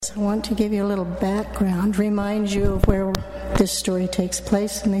I want to give you a little background, remind you of where this story takes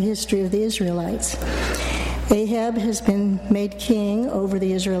place in the history of the Israelites. Ahab has been made king over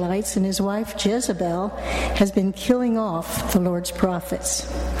the Israelites, and his wife Jezebel has been killing off the Lord's prophets.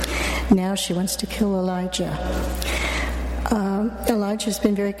 Now she wants to kill Elijah. Elijah has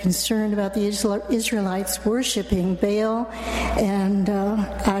been very concerned about the Israelites worshiping Baal and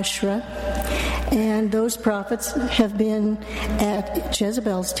Asherah, and those prophets have been at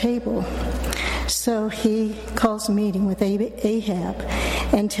Jezebel's table. So he calls a meeting with Ahab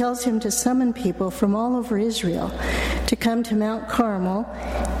and tells him to summon people from all over Israel to come to Mount Carmel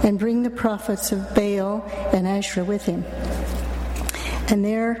and bring the prophets of Baal and Asherah with him. And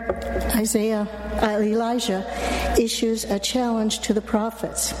there, Elijah issues a challenge to the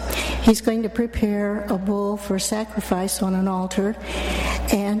prophets. He's going to prepare a bull for sacrifice on an altar,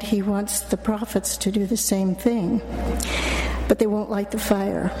 and he wants the prophets to do the same thing. But they won't light the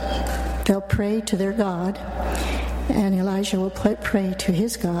fire. They'll pray to their God, and Elijah will pray to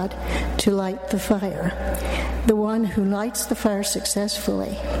his God to light the fire. The one who lights the fire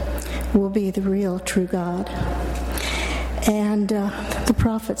successfully will be the real, true God. And the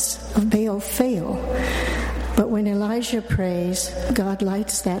prophets of Baal fail. But when Elijah prays, God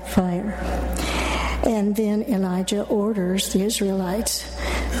lights that fire. And then Elijah orders the Israelites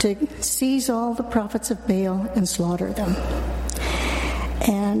to seize all the prophets of Baal and slaughter them.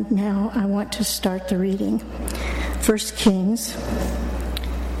 And now I want to start the reading. 1 Kings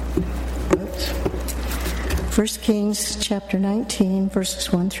chapter 19,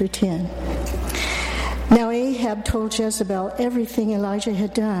 verses 1 through 10. Now Ahab told Jezebel everything Elijah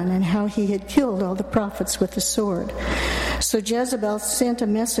had done and how he had killed all the prophets with the sword. So Jezebel sent a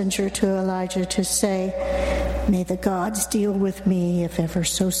messenger to Elijah to say, "May the gods deal with me, if ever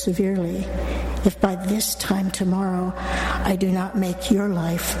so severely, if by this time tomorrow I do not make your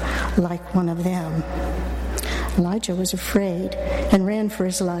life like one of them." Elijah was afraid and ran for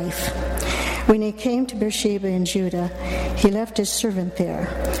his life. When he came to Beersheba in Judah, he left his servant there,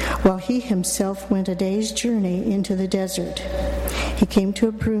 while he himself went a day's journey into the desert. He came to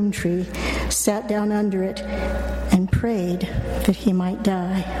a broom tree, sat down under it, and prayed that he might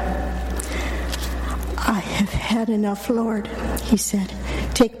die. "I have had enough, Lord," he said.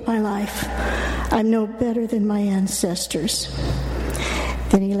 "Take my life. I'm no better than my ancestors."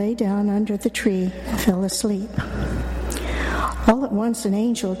 Then he lay down under the tree and fell asleep. All at once an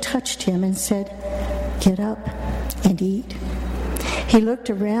angel touched him and said, "Get up and eat." He looked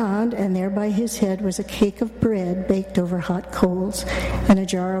around, and there by his head was a cake of bread baked over hot coals and a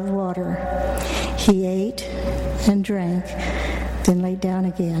jar of water. He ate and drank, then lay down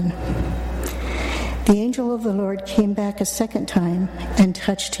again. The angel of the Lord came back a second time and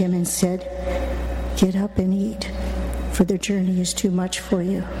touched him and said, "Get up and eat, for the journey is too much for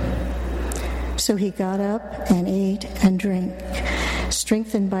you." So he got up and ate and drank.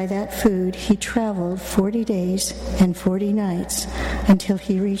 Strengthened by that food, he traveled 40 days and 40 nights until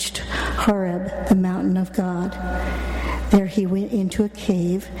he reached Horeb, the mountain of God. There he went into a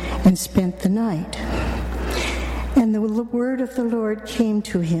cave and spent the night. And the word of the Lord came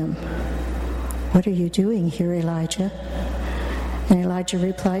to him, "What are you doing here, Elijah?" And Elijah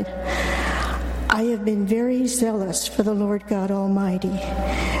replied, "I have been very zealous for the Lord God Almighty.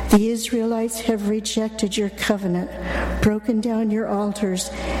 The Israelites have rejected your covenant, broken down your altars,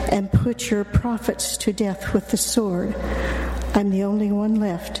 and put your prophets to death with the sword. I'm the only one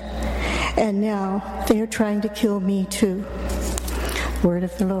left, and now they are trying to kill me too." Word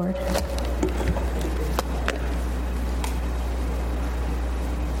of the Lord.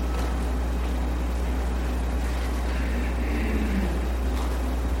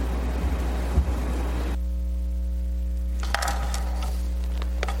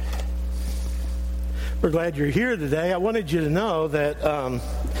 We're glad you're here today. I wanted you to know that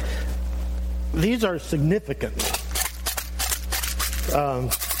these are significant.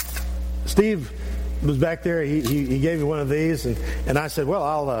 Steve was back there. He gave me one of these, and I said, "Well,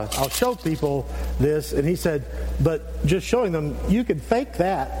 I'll show people this." And he said, "But just showing them, you could fake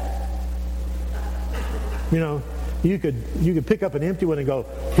that. You know, you could pick up an empty one and go,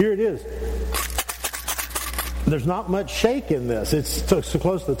 here it is." There's not much shake in this. It's so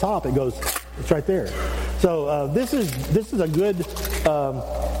close to the top. It's right there. So this is a good,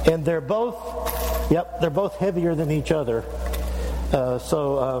 and they're both heavier than each other.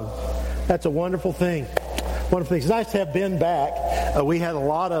 So that's a wonderful thing. Wonderful thing. It's nice to have Ben back. We had a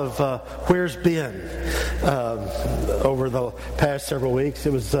lot of "Where's Ben?" over the past several weeks.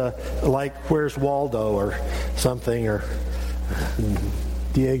 It was like "Where's Waldo?" or something, or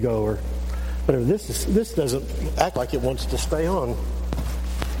Diego, or whatever. This doesn't act like it wants to stay on.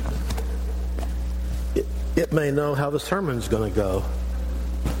 it may know how the sermon's going to go.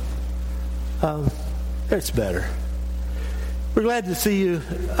 It's better. We're glad to see you.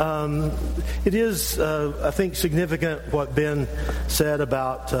 It is, I think, significant what Ben said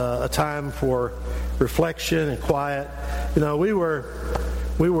about a time for reflection and quiet. You know, we were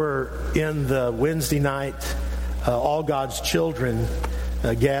in the Wednesday night All God's Children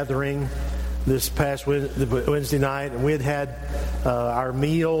gathering this past Wednesday night, and we had our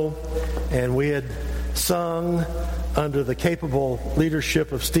meal, and we had sung under the capable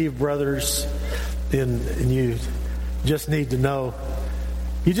leadership of Steve Brothers, and you just need to know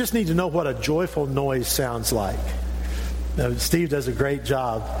what a joyful noise sounds like. Steve does a great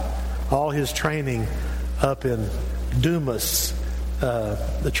job. All his training up in Dumas,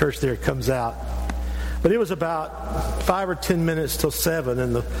 the church there, comes out. But it was about 5 or 10 minutes till 7,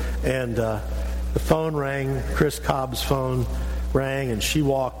 and the phone rang. Chris Cobb's phone rang, and she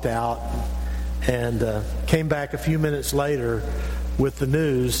walked out and came back a few minutes later with the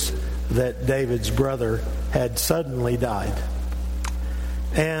news that David's brother had suddenly died.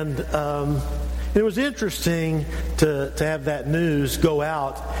 And it was interesting to have that news go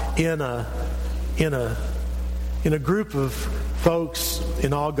out in a group of folks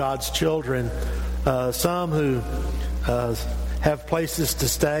in All God's Children, some who have places to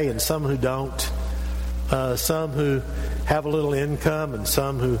stay and some who don't, some who have a little income and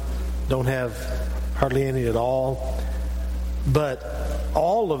some who don't have hardly any at all. But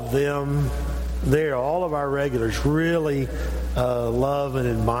all of them there, all of our regulars, really love and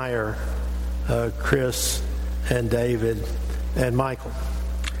admire Chris and David and Michael.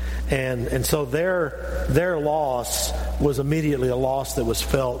 And so their loss was immediately a loss that was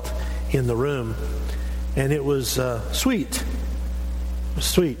felt in the room. And it was sweet.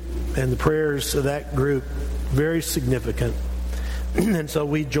 Sweet. And the prayers of that group, very significant. And so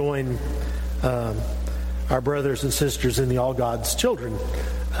we join our brothers and sisters in the All God's Children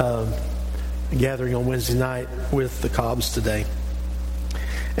gathering on Wednesday night with the Cobbs today.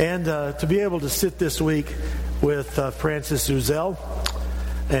 And to be able to sit this week with Frances Uzel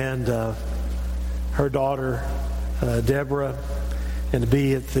and her daughter Deborah, and to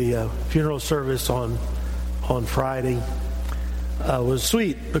be at the funeral service on Friday was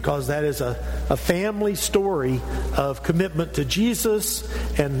sweet, because that is a family story of commitment to Jesus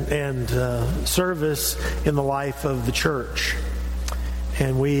and service in the life of the church.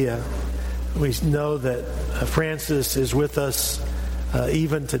 And we know that Frances is with us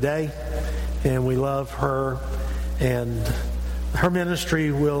even today, and we love her, and her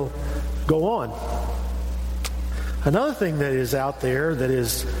ministry will go on. Another thing that is out there that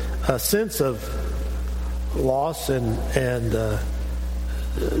is a sense of loss and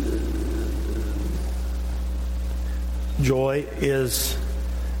joy is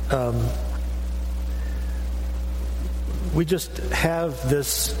we just have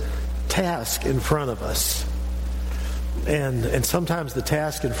this task in front of us, and sometimes the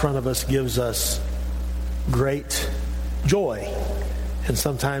task in front of us gives us great joy, and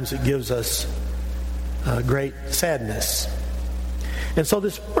sometimes it gives us great sadness. And so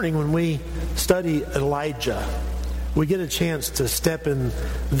this morning, when we study Elijah, we get a chance to step in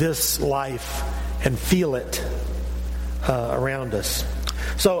this life and feel it around us.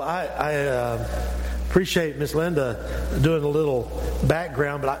 So I appreciate Miss Linda doing a little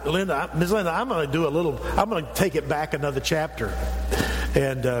background, but Miss Linda, I'm going to take it back another chapter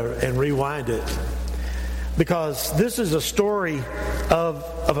and rewind it, because this is a story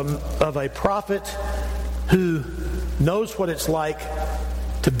of a prophet who knows what it's like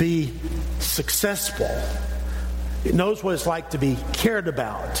to be successful. It knows what it's like to be cared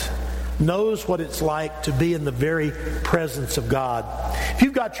about. Knows what it's like to be in the very presence of God. If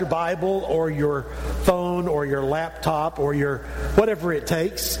you've got your Bible or your phone or your laptop or your whatever it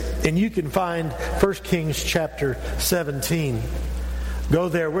takes, and you can find 1 Kings chapter 17. Go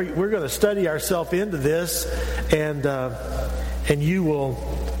there. We're going to study ourselves into this, and you will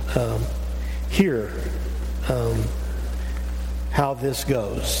hear how this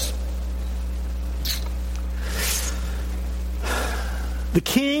goes. The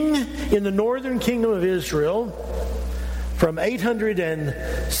king in the northern kingdom of Israel from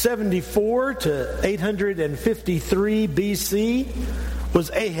 874 to 853 BC was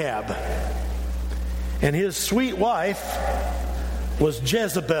Ahab. And his sweet wife was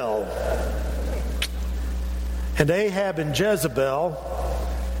Jezebel. And Ahab and Jezebel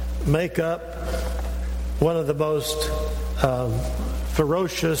make up one of the most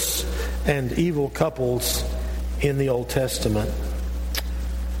ferocious and evil couples in the Old Testament.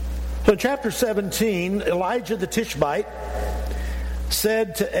 So in chapter 17, Elijah the Tishbite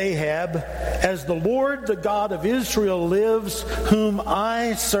said to Ahab, "As the Lord, the God of Israel lives, whom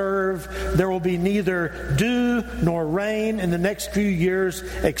I serve, there will be neither dew nor rain in the next few years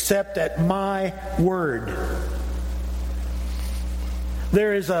except at my word."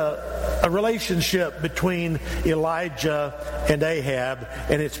 There is a relationship between Elijah and Ahab,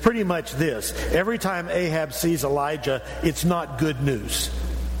 and it's pretty much this. Every time Ahab sees Elijah, it's not good news.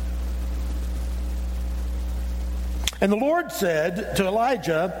 And the Lord said to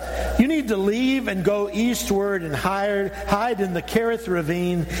Elijah, "You need to leave and go eastward and hide in the Kerith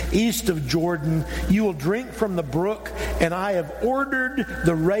ravine east of Jordan. You will drink from the brook, and I have ordered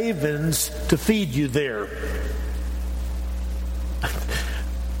the ravens to feed you there."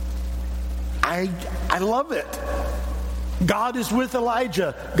 I love it. God is with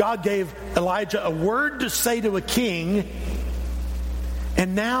Elijah. God gave Elijah a word to say to a king.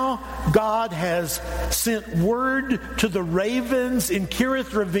 And now God has sent word to the ravens in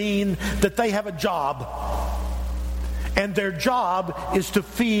Kerith Ravine that they have a job. And their job is to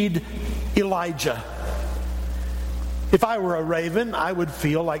feed Elijah. If I were a raven, I would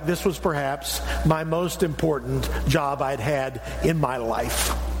feel like this was perhaps my most important job I'd had in my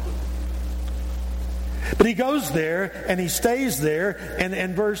life. But he goes there and he stays there,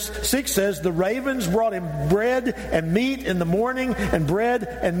 and verse 6 says, "The ravens brought him bread and meat in the morning and bread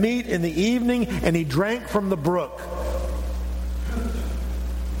and meat in the evening, and he drank from the brook."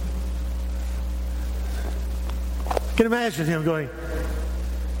 I can imagine him going,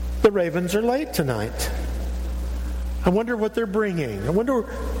 "The ravens are late tonight. I wonder what they're bringing.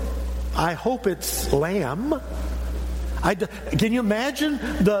 I hope it's lamb." Can you imagine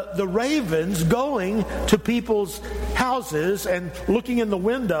the ravens going to people's houses and looking in the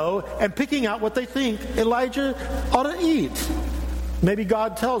window and picking out what they think Elijah ought to eat? Maybe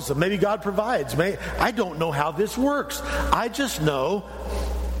God tells them. Maybe God provides. I don't know how this works. I just know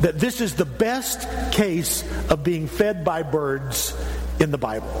that this is the best case of being fed by birds in the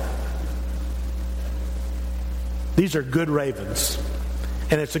Bible. These are good ravens,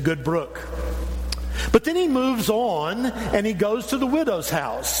 and it's a good brook. But then he moves on and he goes to the widow's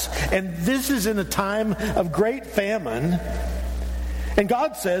house. And this is in a time of great famine. And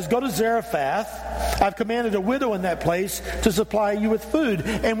God says, "Go to Zarephath. I've commanded a widow in that place to supply you with food."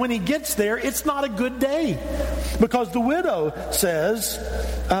 And when he gets there, it's not a good day. Because the widow says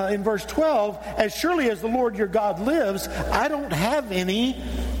in verse 12, "As surely as the Lord your God lives, I don't have any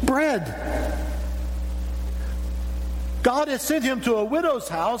bread." God has sent him to a widow's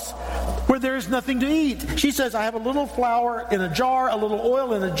house where there is nothing to eat. She says, "I have a little flour in a jar, a little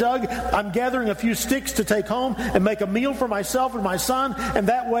oil in a jug. I'm gathering a few sticks to take home and make a meal for myself and my son, and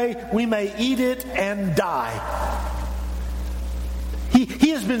that way we may eat it and die." He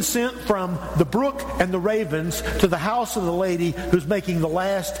has been sent from the brook and the ravens to the house of the lady who's making the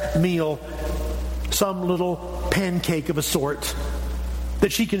last meal, some little pancake of a sort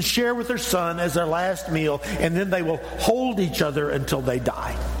that she can share with her son as their last meal, and then they will hold each other until they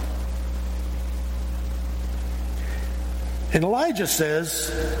die. And Elijah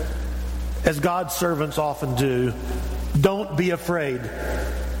says, as God's servants often do, "Don't be afraid.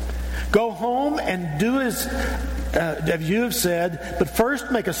 Go home and do as you have said, but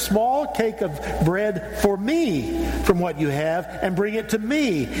first make a small cake of bread for me from what you have and bring it to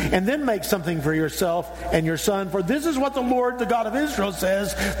me, and then make something for yourself and your son. For this is what the Lord, the God of Israel,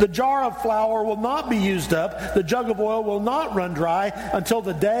 says, the jar of flour will not be used up, the jug of oil will not run dry until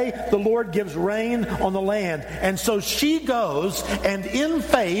the day the Lord gives rain on the land." And so she goes and in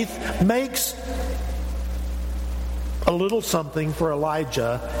faith makes a little something for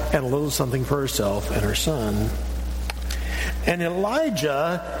Elijah and a little something for herself and her son. And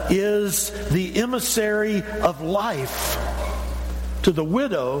Elijah is the emissary of life to the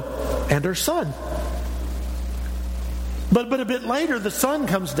widow and her son. But a bit later, the son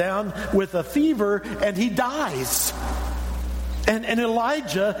comes down with a fever and he dies. And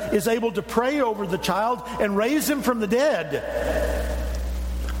Elijah is able to pray over the child and raise him from the dead.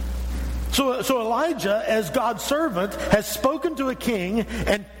 So Elijah, as God's servant, has spoken to a king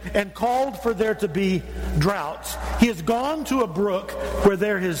and called for there to be droughts. He has gone to a brook where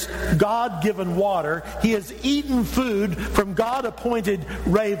there is God-given water. He has eaten food from God-appointed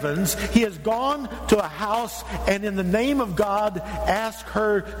ravens. He has gone to a house and in the name of God asked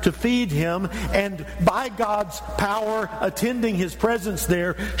her to feed him. And by God's power attending his presence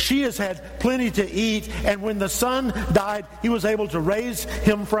there, she has had plenty to eat. And when the son died, he was able to raise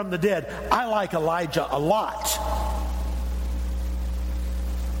him from the dead. I like Elijah a lot.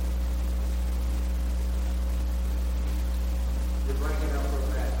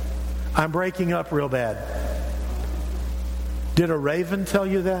 I'm breaking up real bad. Did a raven tell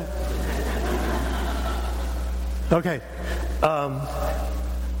you that? Okay. I'm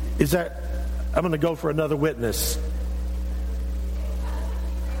going to go for another witness.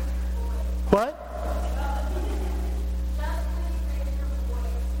 What?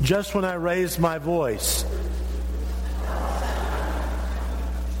 Just when I raised my voice.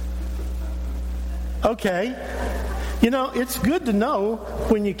 Okay. It's good to know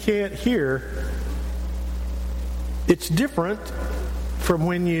when you can't hear. It's different from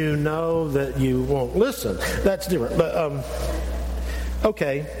when you know that you won't listen. That's different. But,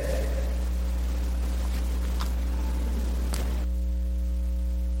 okay.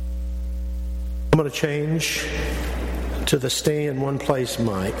 I'm going to change to the stay in one place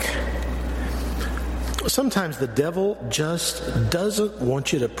mic. Sometimes the devil just doesn't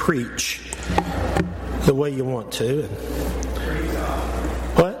want you to preach the way you want to.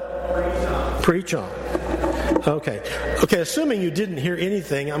 What? Preach on. Okay, assuming you didn't hear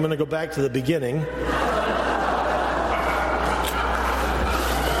anything, I'm going to go back to the beginning.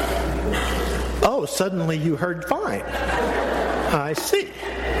 Oh, suddenly you heard fine. I see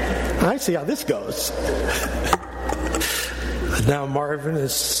how this goes. Now Marvin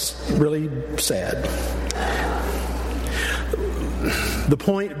is really sad. The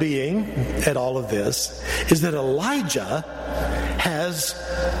point being at all of this is that Elijah has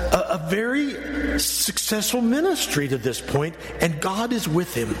a very successful ministry to this point, and God is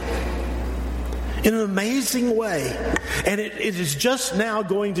with him in an amazing way. And it is just now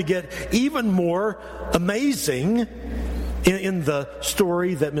going to get even more amazing in the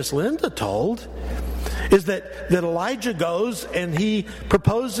story that Miss Linda told, is that Elijah goes and he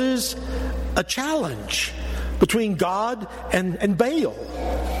proposes a challenge between God and Baal.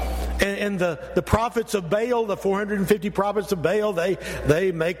 And the prophets of Baal, the 450 prophets of Baal,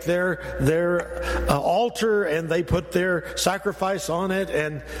 they make their altar and they put their sacrifice on it,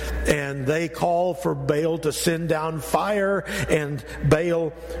 and they call for Baal to send down fire, and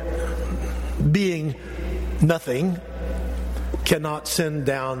Baal, being nothing, cannot send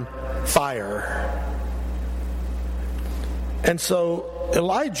down fire. And so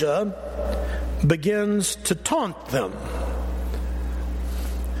Elijah begins to taunt them.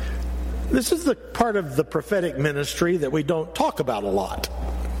 This is the part of the prophetic ministry that we don't talk about a lot.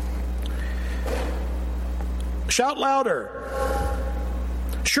 Shout louder.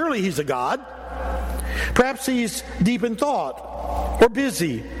 Surely he's a god. Perhaps he's deep in thought, or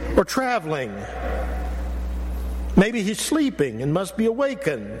busy, or traveling. Maybe he's sleeping and must be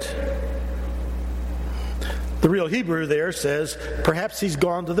awakened. The real Hebrew there says, perhaps he's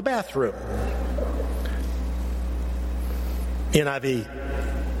gone to the bathroom. NIV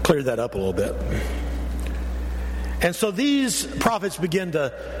cleared that up a little bit. And so these prophets begin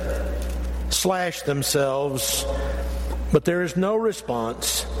to slash themselves, but there is no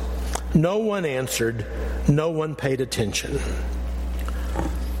response. No one answered. No one paid attention.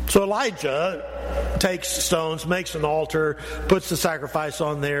 So Elijah takes stones, makes an altar, puts the sacrifice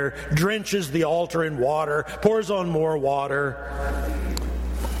on there, drenches the altar in water, pours on more water.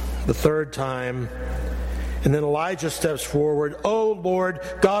 The third time. And then Elijah steps forward. "O Lord,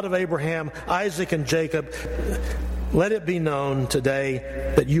 God of Abraham, Isaac, and Jacob, let it be known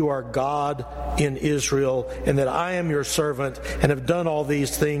today that you are God in Israel, and that I am your servant, and have done all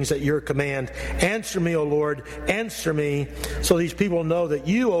these things at your command. Answer me, O Lord, answer me, so these people know that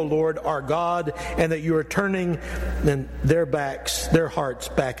you, O Lord, are God, and that you are turning their hearts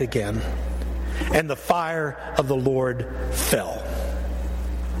back again." And the fire of the Lord fell.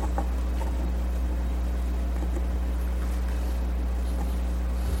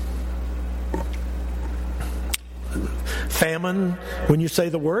 Famine when you say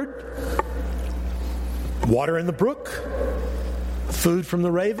the word. Water in the brook. Food from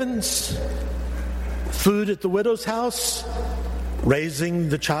the ravens. Food at the widow's house. Raising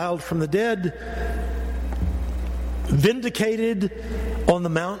the child from the dead. Vindicated on the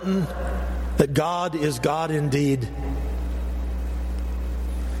mountain that God is God indeed.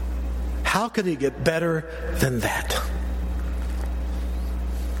 How could it get better than that?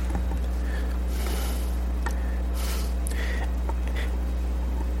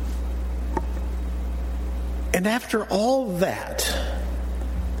 And after all that,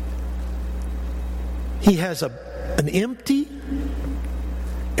 he has an empty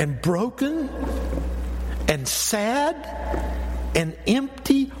and broken and sad and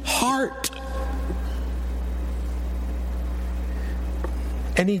empty heart.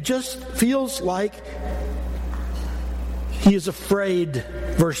 And he just feels like he is afraid,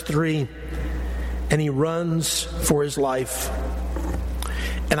 verse 3, and he runs for his life.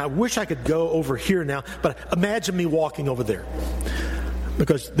 And I wish I could go over here now, but imagine me walking over there.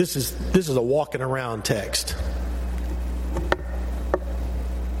 Because this is a walking around text.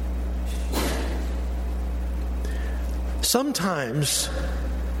 Sometimes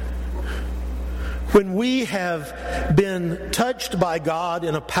when we have been touched by God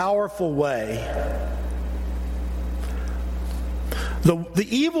in a powerful way, the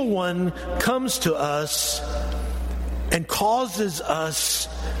evil one comes to us and causes us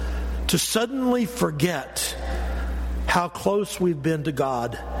to suddenly forget how close we've been to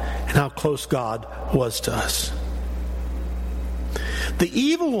God and how close God was to us. The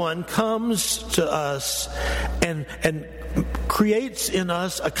evil one comes to us and creates in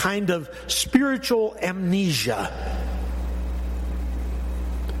us a kind of spiritual amnesia.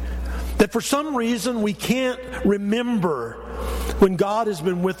 That for some reason we can't remember when God has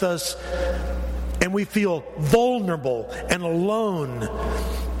been with us and we feel vulnerable and alone.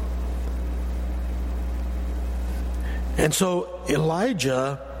 And so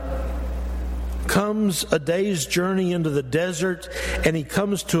Elijah comes a day's journey into the desert, and he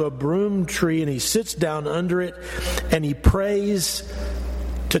comes to a broom tree and he sits down under it and he prays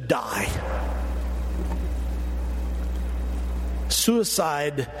to die.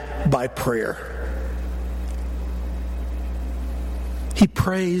 Suicide by prayer. He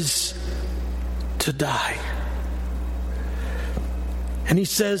prays to die. And he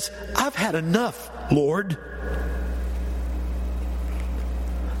says, I've had enough, Lord.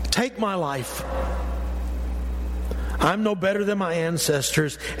 Take my life. I'm no better than my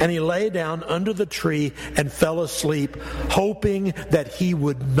ancestors. And he lay down under the tree and fell asleep, hoping that he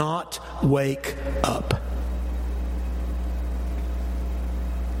would not wake up.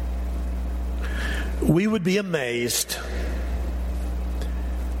 We would be amazed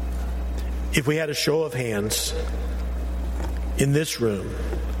if we had a show of hands in this room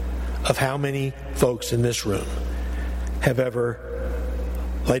of how many folks in this room have ever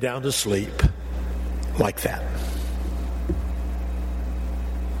lay down to sleep like that.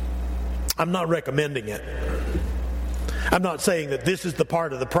 I'm not recommending it. I'm not saying that this is the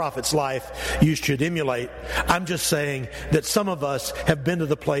part of the prophet's life you should emulate. I'm just saying that some of us have been to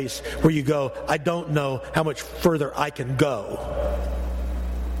the place where you go, I don't know how much further I can go.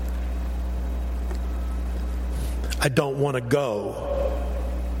 I don't want to go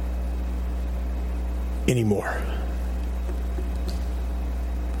anymore.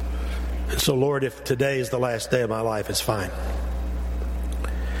 And so, Lord, if today is the last day of my life, it's fine.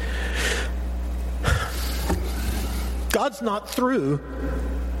 God's not through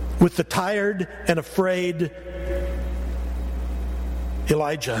with the tired and afraid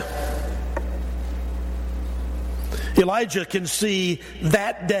Elijah. Elijah can see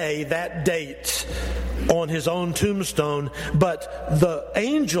that day, that date on his own tombstone, but the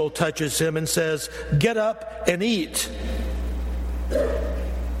angel touches him and says, get up and eat.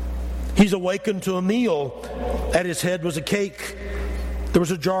 He's awakened to a meal. At his head was a cake. There was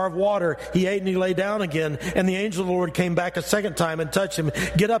a jar of water. He ate and he lay down again. And the angel of the Lord came back a second time and touched him.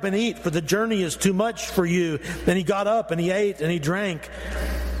 Get up and eat, for the journey is too much for you. Then he got up and he ate and he drank.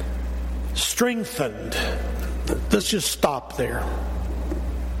 Strengthened. Let's just stop there.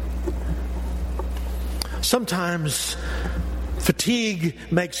 Sometimes fatigue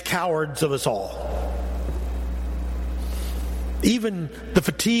makes cowards of us all. Even the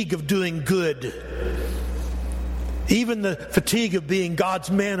fatigue of doing good. Even the fatigue of being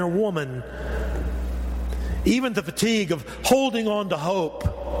God's man or woman. Even the fatigue of holding on to hope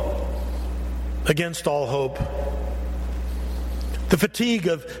against all hope. The fatigue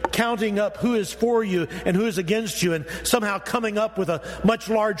of counting up who is for you and who is against you, and somehow coming up with a much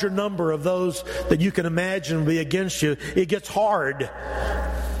larger number of those that you can imagine will be against you. It gets hard.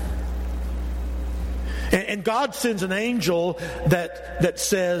 And God sends an angel that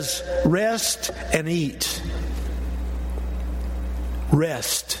says, rest and eat.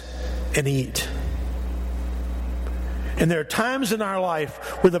 Rest and eat. And there are times in our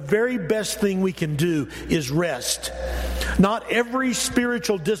life where the very best thing we can do is rest. Not every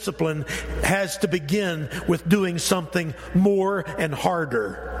spiritual discipline has to begin with doing something more and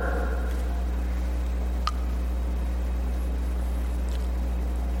harder.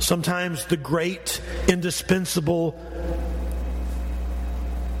 Sometimes the great, indispensable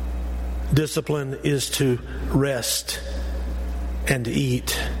discipline is to rest and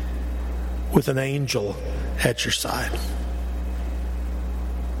eat with an angel at your side.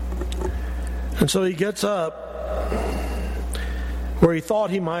 And so he gets up where he thought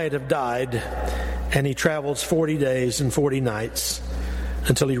he might have died, and he travels 40 days and 40 nights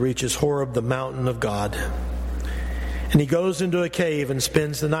until he reaches Horeb, the mountain of God. And he goes into a cave and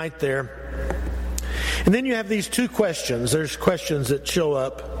spends the night there. And then you have these two questions. There's questions that show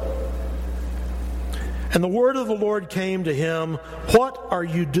up. And the word of the Lord came to him, "What are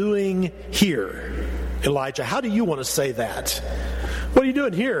you doing here, Elijah?" How do you want to say that? What are you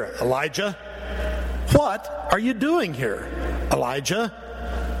doing here, Elijah? What are you doing here, Elijah?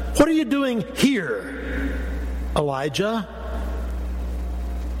 What are you doing here, Elijah?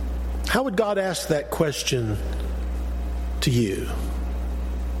 How would God ask that question to you?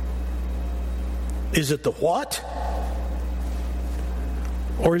 Is it the what?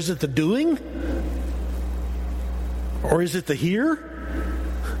 Or is it the doing? Or is it the here?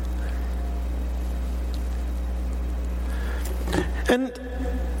 And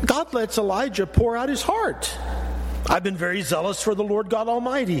God lets Elijah pour out his heart. "I've been very zealous for the Lord God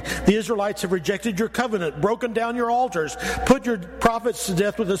Almighty. The Israelites have rejected your covenant, broken down your altars, put your prophets to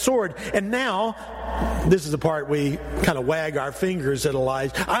death with a sword. And now," this is the part we kind of wag our fingers at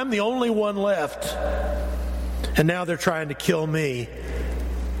Elijah, "I'm the only one left. And now they're trying to kill me."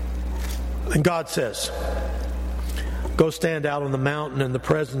 And God says, "Go stand out on the mountain in the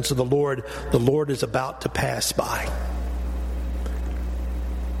presence of the Lord. The Lord is about to pass by."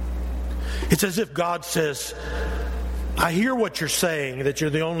 It's as if God says, "I hear what you're saying, that you're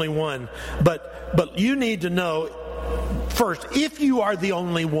the only one, but you need to know first, if you are the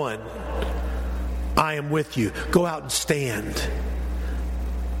only one, I am with you. Go out and stand.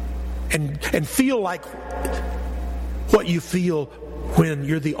 And feel like what you feel when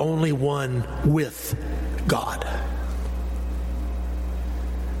you're the only one with God."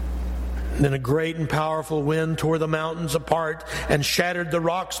 Then a great and powerful wind tore the mountains apart and shattered the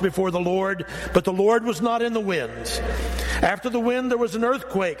rocks before the Lord, but the Lord was not in the wind. After the wind there was an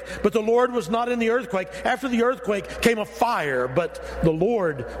earthquake, but the Lord was not in the earthquake. After the earthquake came a fire, but the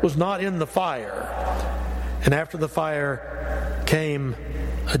Lord was not in the fire. And after the fire came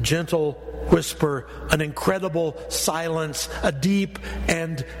a gentle whisper, an incredible silence, a deep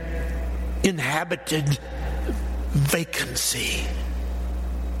and inhabited vacancy.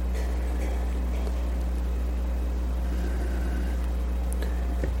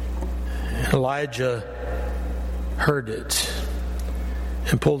 Elijah heard it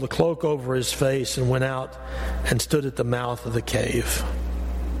and pulled a cloak over his face and went out and stood at the mouth of the cave.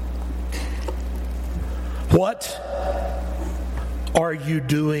 "What are you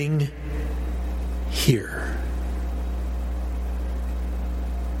doing here?"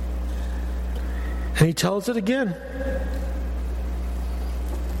 And he tells it again.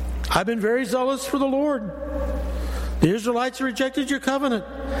 "I've been very zealous for the Lord. The Israelites rejected your covenant.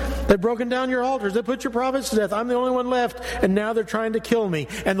 They've broken down your altars. They put your prophets to death. I'm the only one left, and now they're trying to kill me."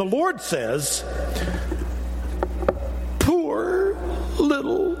 And the Lord says, "Poor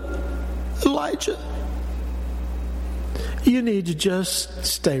little Elijah, you need to just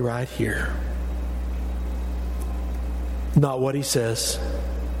stay right here." Not what he says.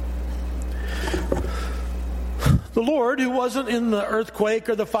 The Lord, who wasn't in the earthquake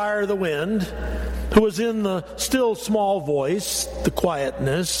or the fire or the wind, who was in the still small voice, the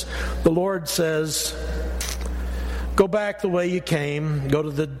quietness, the Lord says, "Go back the way you came. Go to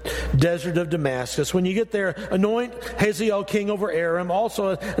the desert of Damascus. When you get there, anoint Hazael king over Aram.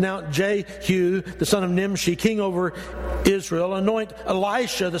 Also anoint Jehu, the son of Nimshi, king over Israel. Anoint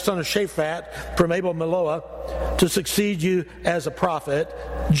Elisha, the son of Shaphat, from Abel-Meholah, to succeed you as a prophet.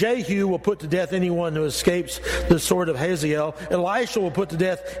 Jehu will put to death anyone who escapes the sword of Hazael. Elisha will put to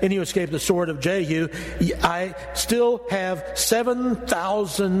death any who escape the sword of Jehu. I still have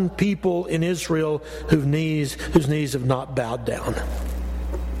 7,000 people in Israel whose knees have not bowed down."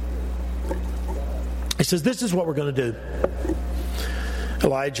 He says, "This is what we're going to do,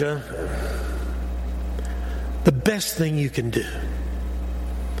 Elijah. The best thing you can do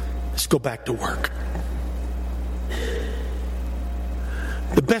is go back to work.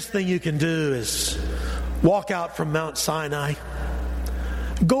 The best thing you can do is walk out from Mount Sinai.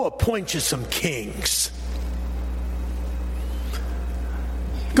 Go appoint you some kings.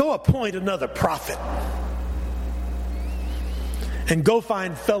 Go appoint another prophet. And go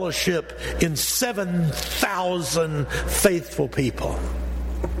find fellowship in 7,000 faithful people."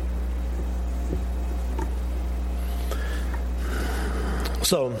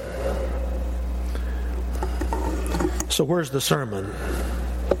 So where's the sermon?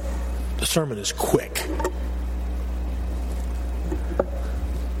 The sermon is quick.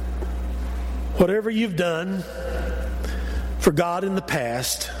 Whatever you've done for God in the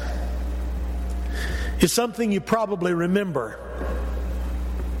past is something you probably remember.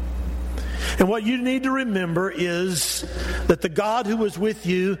 And what you need to remember is that the God who was with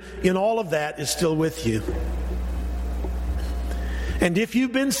you in all of that is still with you. And if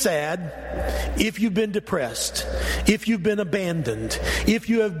you've been sad, if you've been depressed, if you've been abandoned, if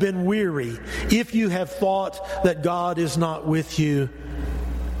you have been weary, if you have thought that God is not with you,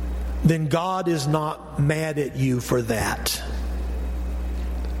 then God is not mad at you for that.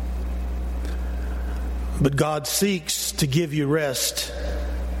 But God seeks to give you rest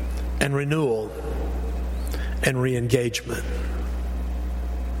and renewal and re-engagement.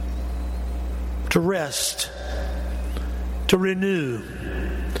 To rest, to renew,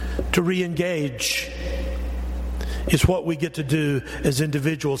 to re-engage is what we get to do as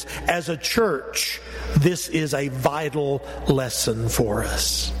individuals. As a church, this is a vital lesson for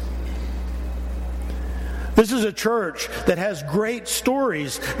us. This is a church that has great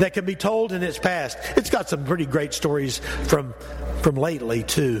stories that can be told in its past. It's got some pretty great stories from lately,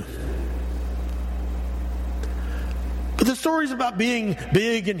 too. But the stories about being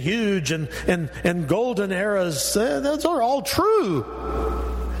big and huge and golden eras, those are all true.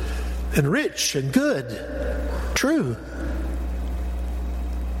 And rich and good. True.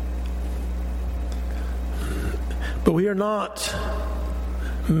 But we are not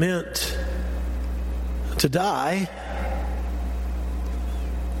meant to die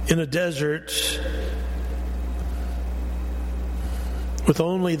in a desert with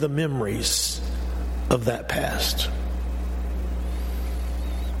only the memories of that past.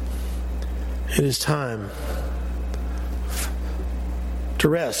 It is time to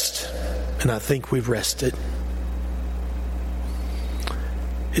rest, and I think we've rested.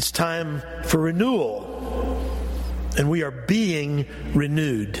 It's time for renewal, and we are being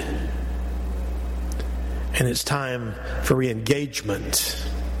renewed. And it's time for re-engagement,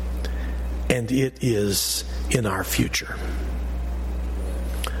 and it is in our future.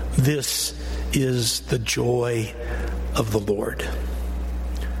 This is the joy of the Lord.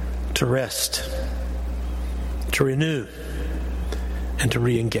 To rest, to renew, and to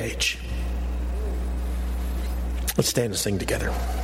re-engage. Let's stand and sing together.